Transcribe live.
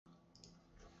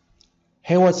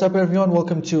Hey, what's up everyone?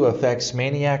 Welcome to Effects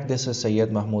Maniac. This is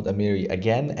Syed Mahmoud Amiri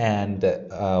again, and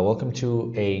welcome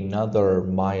to another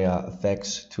Maya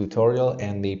effects tutorial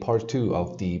and the part 2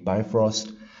 of the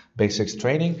Bifrost basics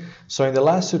training. So in the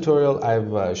last tutorial,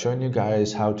 I've shown you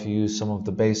guys how to use some of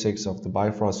the basics of the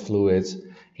Bifrost fluids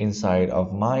inside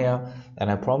of Maya,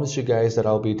 and I promised you guys that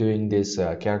I'll be doing this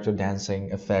character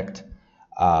dancing effect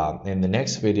in the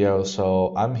next video.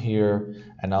 So I'm here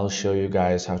and I'll show you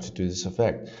guys how to do this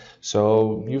effect.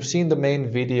 So you've seen the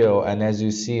main video, and as you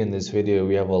see in this video,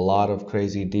 we have a lot of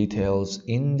crazy details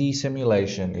in the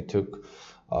simulation. It took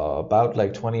about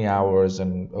like 20 hours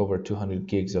and over 200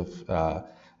 gigs of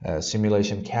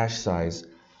simulation cache size.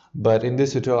 But in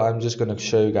this tutorial, I'm just going to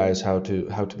show you guys how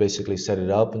to basically set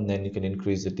it up, and then you can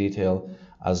increase the detail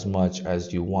as much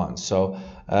as you want. So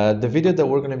the video that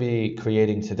we're going to be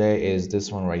creating today is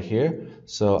this one right here.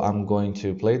 So I'm going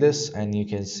to play this, and you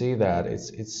can see that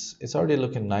it's already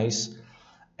looking nice,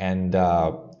 and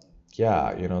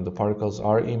yeah, you know, the particles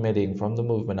are emitting from the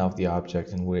movement of the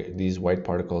object, and these white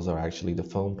particles are actually the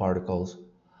foam particles,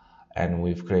 and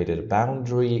we've created a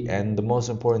boundary. And the most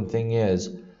important thing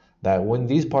is that when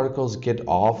these particles get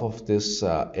off of this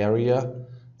area,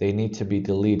 they need to be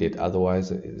deleted, otherwise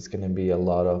it's going to be a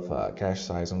lot of cache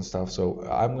size and stuff. So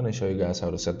I'm going to show you guys how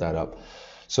to set that up.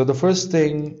 So the first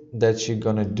thing that you're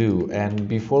going to do, and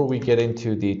before we get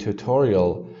into the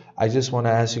tutorial, I just want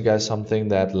to ask you guys something,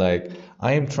 that like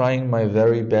I am trying my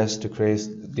very best to create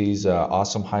these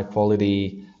awesome high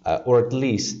quality or at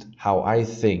least how I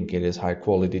think it is high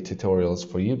quality tutorials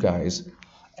for you guys.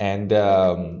 And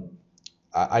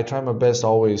I try my best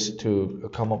always to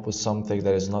come up with something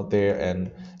that is not there,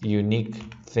 and unique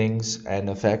things and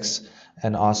effects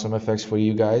and awesome effects for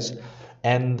you guys.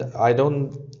 And I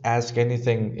don't ask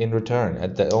anything in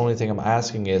return. The only thing I'm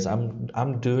asking is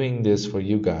I'm doing this for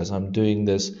you guys. I'm doing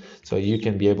this so you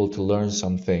can be able to learn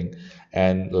something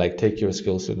and like take your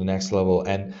skills to the next level.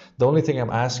 And the only thing I'm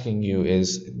asking you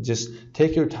is just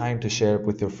take your time to share it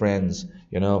with your friends.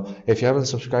 You know, if you haven't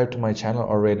subscribed to my channel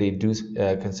already, do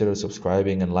consider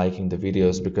subscribing and liking the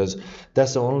videos, because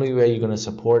that's the only way you're going to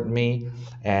support me.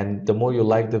 And the more you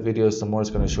like the videos, the more it's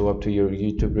going to show up to your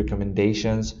YouTube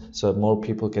recommendations, so more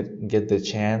people can get the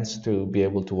chance to be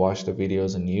able to watch the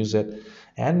videos and use it.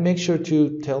 And make sure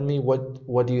to tell me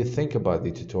what do you think about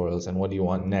the tutorials and what do you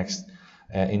want next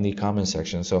in the comment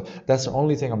section. So that's the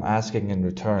only thing I'm asking in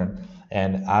return,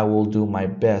 and I will do my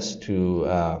best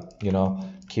to you know,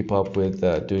 keep up with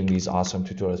doing these awesome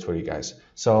tutorials for you guys.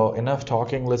 So enough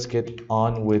talking, let's get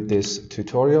on with this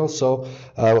tutorial. So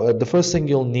the first thing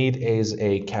you'll need is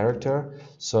a character.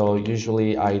 So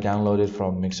usually I download it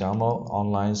from Mixamo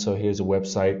online. So here's a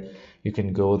website. You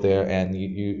can go there, and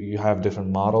you have different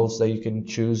models that you can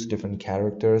choose, different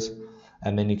characters,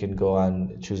 and then you can go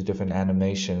and choose different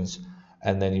animations,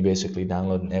 and then you basically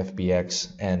download an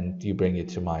FBX and you bring it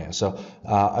to Maya. So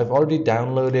I've already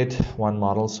downloaded one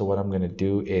model. So what I'm going to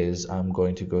do is I'm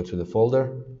going to go to the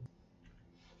folder.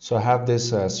 So I have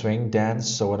this swing dance.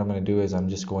 So what I'm going to do is I'm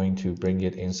just going to bring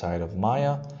it inside of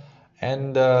Maya,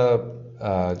 and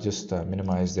just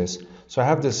minimize this. So I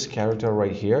have this character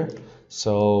right here.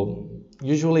 So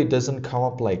usually it doesn't come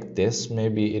up like this.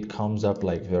 Maybe it comes up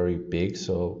like very big.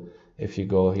 So if you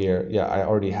go here, yeah, I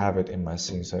already have it in my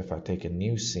scene. So if I take a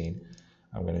new scene,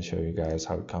 I'm going to show you guys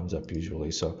how it comes up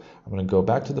usually. So I'm going to go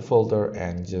back to the folder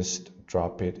and just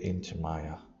drop it into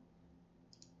Maya.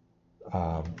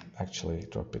 Actually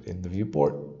drop it in the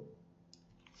viewport.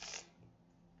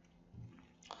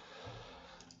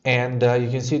 And you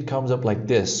can see it comes up like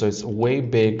this. So it's way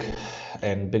big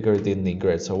and bigger than the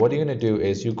grid. So what you're going to do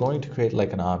is you're going to create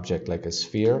like an object, like a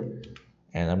sphere,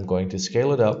 and I'm going to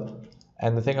scale it up.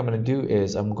 And the thing I'm going to do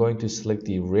is I'm going to select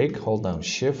the rig, hold down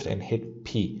shift and hit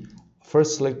P.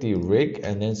 First select the rig,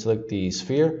 and then select the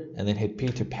sphere, and then hit P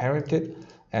to parent it,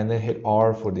 and then hit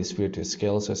R for the sphere to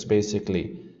scale. So it's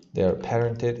basically they're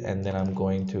parented, and then I'm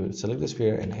going to select the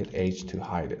sphere and hit H to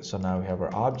hide it. So now we have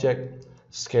our object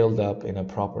scaled up in a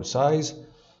proper size,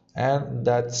 and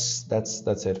that's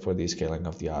it for the scaling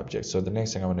of the object. So the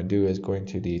next thing I'm going to do is go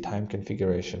into the time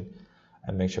configuration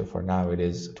and make sure for now it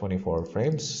is 24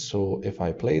 frames. So if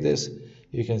I play this,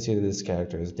 you can see that this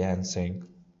character is dancing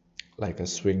like a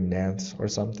swing dance or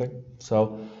something.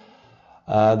 So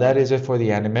that is it for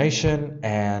the animation.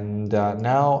 And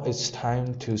now it's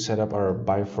time to set up our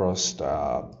Bifrost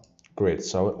grid.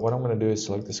 So what I'm going to do is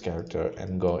select this character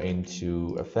and go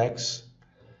into effects.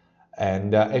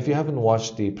 And if you haven't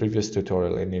watched the previous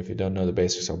tutorial, and if you don't know the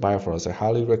basics of Bifrost, I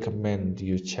highly recommend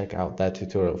you check out that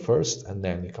tutorial first, and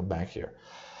then you come back here.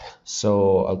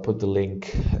 So I'll put the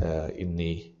link in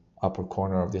the upper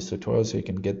corner of this tutorial so you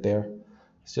can get there.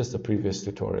 It's just the previous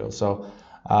tutorial. So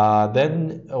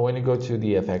then when you go to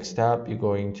the FX tab, you're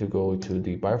going to go to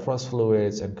the Bifrost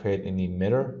fluids and create an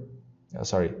emitter,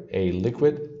 a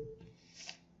liquid.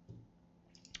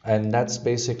 And that's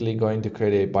basically going to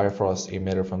create a Bifrost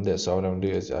emitter from this. So what I'm going to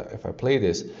do is if I play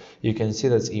this, you can see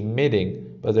that's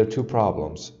emitting, but there are two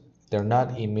problems. They're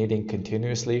not emitting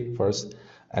continuously first,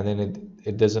 and then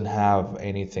it doesn't have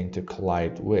anything to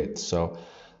collide with. So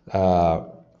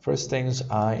first things,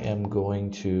 I am going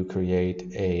to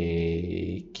create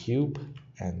a cube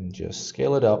and just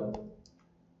scale it up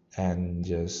and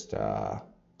just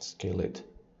scale it,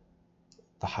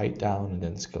 the height down, and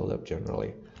then scale it up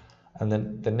generally. And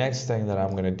then the next thing that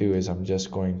I'm going to do is I'm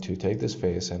just going to take this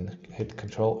face and hit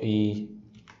Control E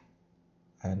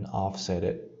and offset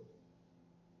it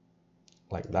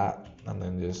like that, and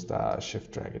then just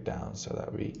shift drag it down so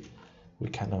that we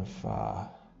kind of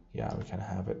we can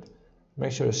have it.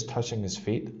 Make sure it's touching his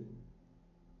feet,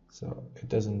 so it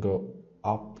doesn't go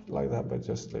up like that, but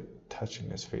just like touching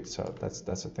his feet. So that's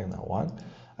the thing that I want.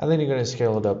 And then you're going to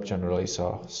scale it up generally,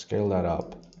 so scale that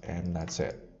up, and that's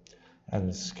it.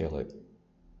 And scale it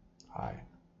high.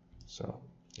 So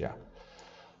yeah.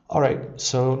 Alright,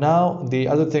 so now the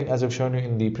other thing, as I've shown you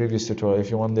in the previous tutorial, if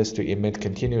you want this to emit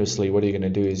continuously, what you're going to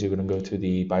do is you're going to go to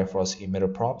the Bifrost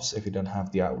emitter props. If you don't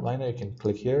have the outliner, you can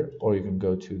click here, or you can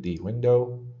go to the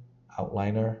window,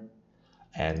 outliner,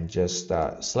 and just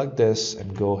select this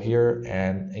and go here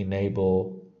and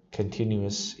enable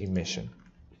continuous emission.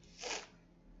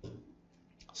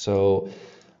 So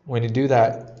when you do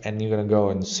that and you're going to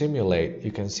go and simulate,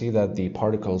 you can see that the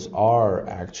particles are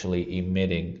actually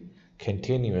emitting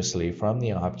continuously from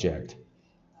the object,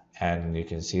 and you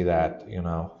can see that, you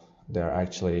know, they're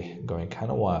actually going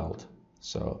kind of wild,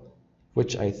 so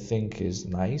which I think is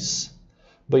nice.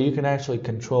 But you can actually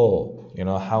control, you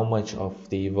know, how much of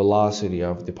the velocity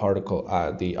of the particle,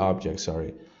 the object,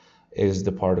 is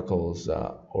the particles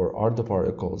or are the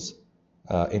particles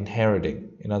inheriting.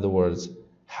 In other words,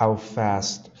 how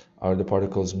fast are the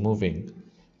particles moving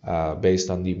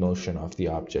based on the motion of the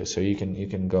object. So you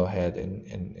can go ahead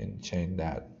and change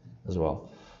that as well.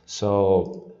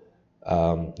 So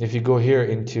if you go here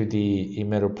into the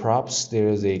emitter props, there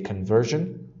is a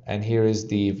conversion, and here is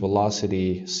the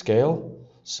velocity scale.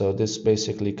 So this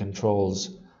basically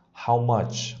controls how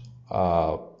much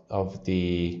of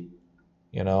the,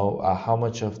 you know, how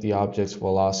much of the object's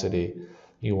velocity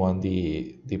you want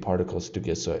the particles to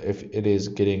get. So if it is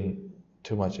getting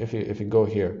too much, if you go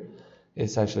here,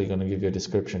 it's actually going to give you a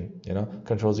description, you know,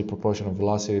 controls the proportion of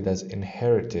velocity that's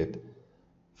inherited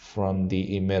from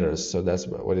the emitters. So that's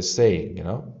what it's saying, you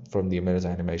know, from the emitters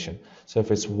animation. So if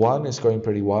it's 1, it's going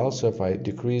pretty wild. So if I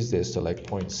decrease this to like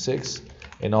 0.6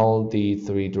 in all the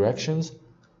 3 directions,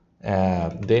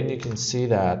 then you can see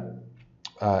that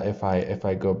if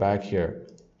I go back here,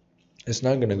 it's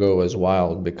not going to go as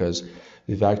wild because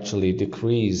we've actually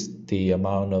decreased the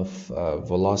amount of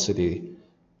velocity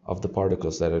of the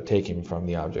particles that are taken from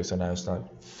the object. So now it's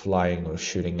not flying or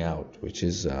shooting out, which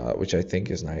I think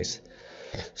is nice.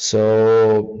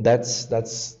 So that's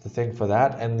the thing for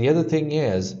that. And the other thing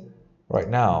is, right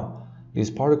now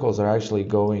these particles are actually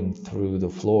going through the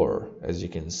floor, as you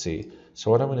can see.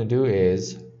 So what I'm going to do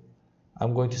is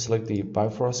I'm going to select the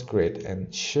Bifrost grid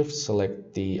and shift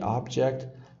select the object,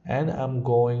 and I'm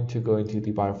going to go into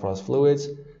the Bifrost fluids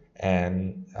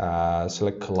and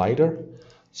select collider.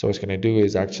 So what it's going to do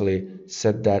is actually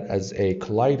set that as a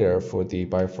collider for the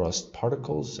Bifrost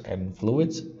particles and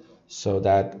fluids. So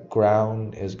that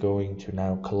ground is going to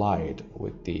now collide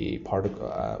with the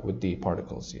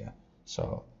particles. Yeah.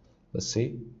 So let's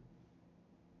see.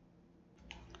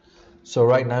 So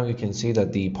right now you can see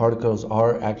that the particles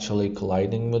are actually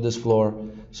colliding with this floor.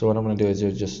 So what I'm going to do is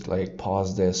just like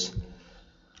pause this.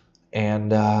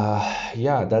 And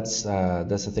yeah, that's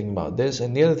the thing about this.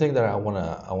 And the other thing that I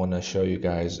wanna show you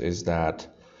guys is that,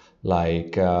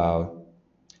 like,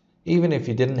 even if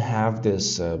you didn't have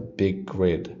this big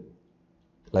grid,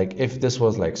 like if this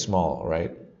was like small,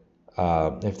 right?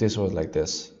 If this was like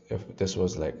this, if this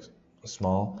was like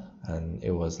small, and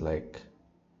it was like,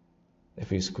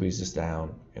 if you squeeze this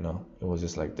down, you know, it was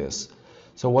just like this.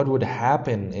 So what would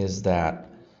happen is that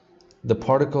the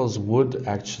particles would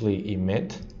actually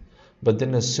emit. But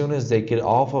then as soon as they get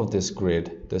off of this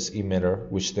grid, this emitter,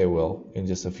 which they will in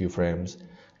just a few frames,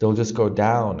 they'll just go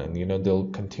down, and you know, they'll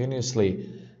continue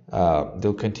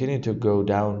to go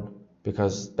down,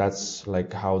 because that's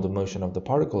like how the motion of the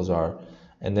particles are.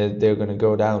 And then they're going to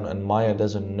go down, and Maya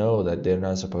doesn't know that they're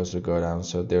not supposed to go down,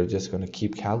 so they're just going to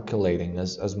keep calculating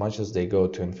as much as they go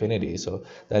to infinity. So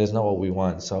that is not what we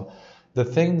want. So the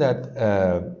thing that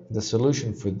the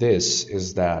solution for this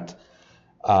is that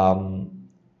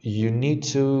you need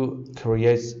to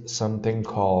create something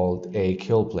called a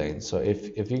kill plane. So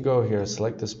if you go here,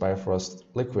 select this Bifrost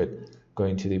liquid, go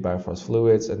into the Bifrost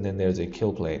fluids, and then there's a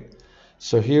kill plane.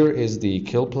 So here is the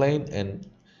kill plane, and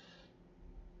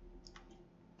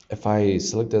if I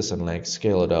select this and like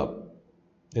scale it up,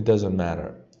 it doesn't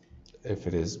matter if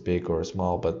it is big or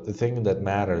small, but the thing that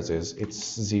matters is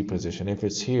its Z position. If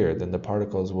it's here, then the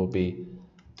particles will be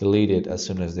deleted as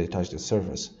soon as they touch the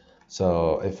surface.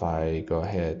 So if I go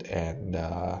ahead and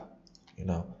you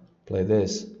know, play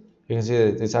this, you can see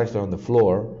that it's actually on the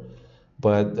floor,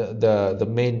 but the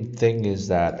main thing is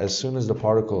that as soon as the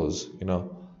particles, you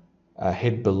know,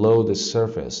 hit below the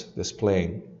surface, this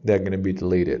plane, they're going to be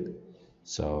deleted.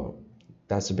 So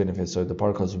that's the benefit. So the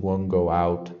particles won't go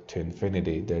out to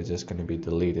infinity. They're just going to be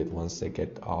deleted once they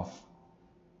get off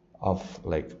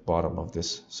like bottom of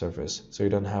this surface. So you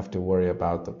don't have to worry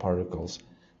about the particles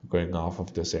going off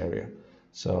of this area.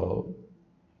 So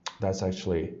that's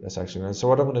actually nice. So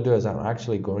what I'm going to do is I'm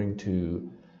actually going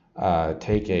to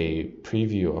take a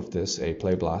preview of this, a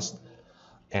play blast.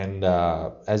 And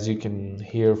as you can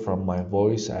hear from my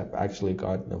voice, I've actually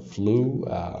gotten a flu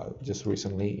just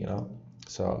recently, you know.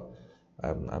 So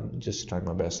I'm just trying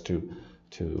my best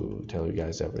to tell you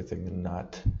guys everything and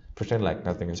not pretend like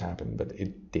nothing has happened, but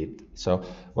it did. So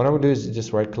what I'm gonna do is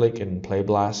just right click and play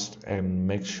blast and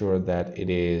make sure that it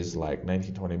is like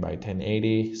 1920 by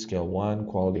 1080, scale 1,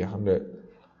 quality 100,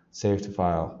 save to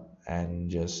file, and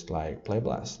just like play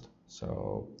blast.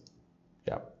 So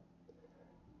yeah,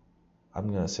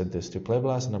 I'm gonna set this to play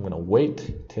blast and I'm gonna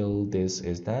wait till this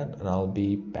is done and I'll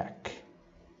be back.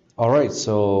 All right,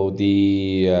 so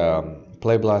the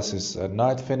play blast is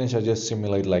not finished. I just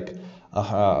simulate like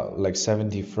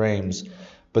 70 frames,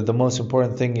 but the most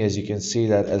important thing is you can see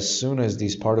that as soon as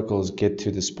these particles get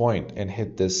to this point and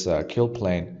hit this kill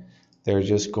plane, they're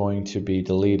just going to be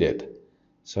deleted.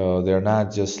 So they're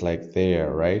not just like there,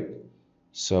 right?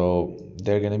 So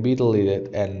they're gonna be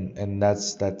deleted, and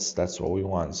that's what we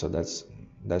want. So that's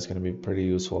gonna be pretty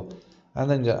useful. And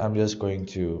then I'm just going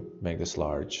to make this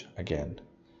large again,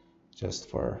 just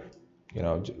for, you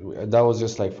know, that was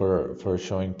just like for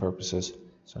showing purposes.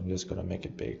 So I'm just gonna make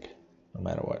it big no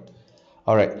matter what.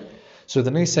 All right, so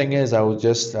the next thing is I will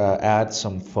just add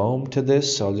some foam to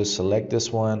this. So I'll just select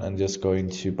this one and just go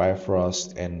into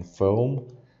Bifrost and foam.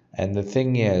 And the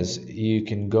thing is, you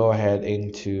can go ahead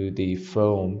into the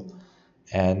foam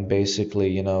and basically,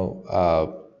 you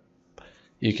know,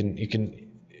 you can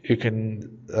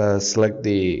select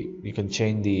you can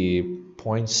change the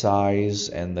point size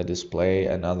and the display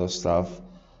and other stuff,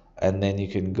 and then you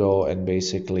can go and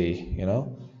basically, you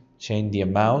know, change the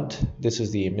amount. This is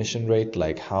the emission rate,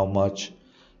 like how much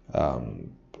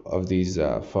of these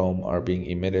foam are being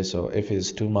emitted. So if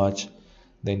it's too much,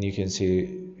 then you can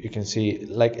see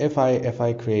like if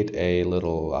I create a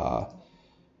little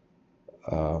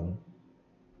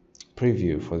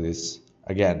preview for this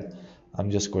again,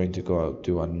 I'm just going to go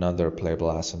do another play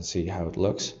blast and see how it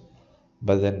looks.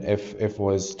 But then if it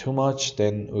was too much,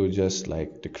 then we'll just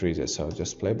like decrease it. So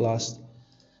just play blast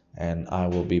and I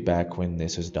will be back when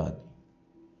this is done.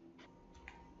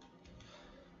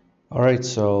 Alright,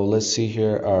 so let's see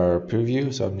here our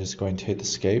preview. So I'm just going to hit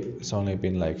escape. It's only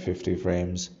been like 50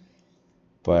 frames,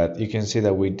 but you can see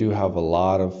that we do have a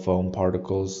lot of foam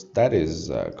particles. That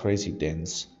is crazy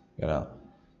dense, you know.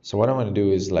 So what I'm going to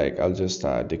do is like I'll just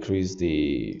decrease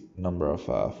the number of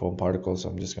foam particles. So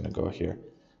I'm just going to go here.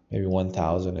 Maybe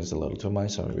 1000 is a little too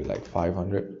much, so maybe like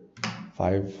 500,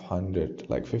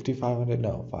 like 5500,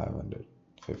 no,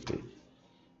 550.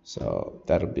 So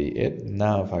that'll be it.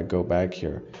 Now if I go back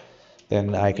here,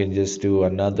 then I can just do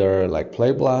another like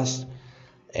play blast,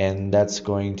 and that's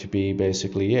going to be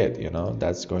basically it, you know.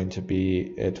 That's going to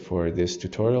be it for this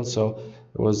tutorial. So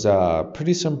it was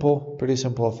pretty simple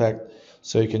effect.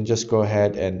 So you can just go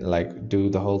ahead and like do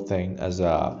the whole thing as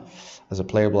a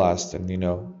play blast, and you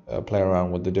know, play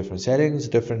around with the different settings,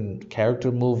 different character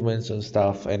movements and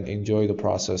stuff, and enjoy the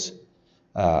process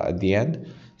at the end.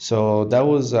 So that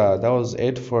was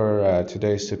it for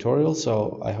today's tutorial.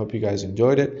 So I hope you guys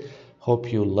enjoyed it.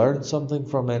 Hope you learned something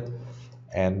from it.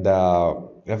 And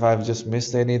if I've just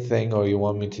missed anything or you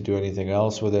want me to do anything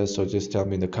else with it, so just tell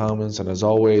me in the comments. And as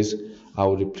always, I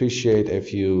would appreciate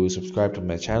if you subscribe to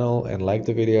my channel and like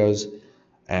the videos,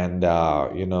 and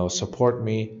you know, support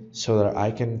me so that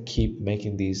I can keep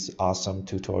making these awesome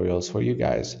tutorials for you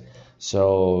guys.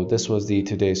 So this was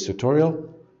today's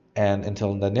tutorial, and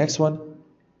until the next one,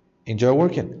 enjoy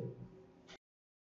working.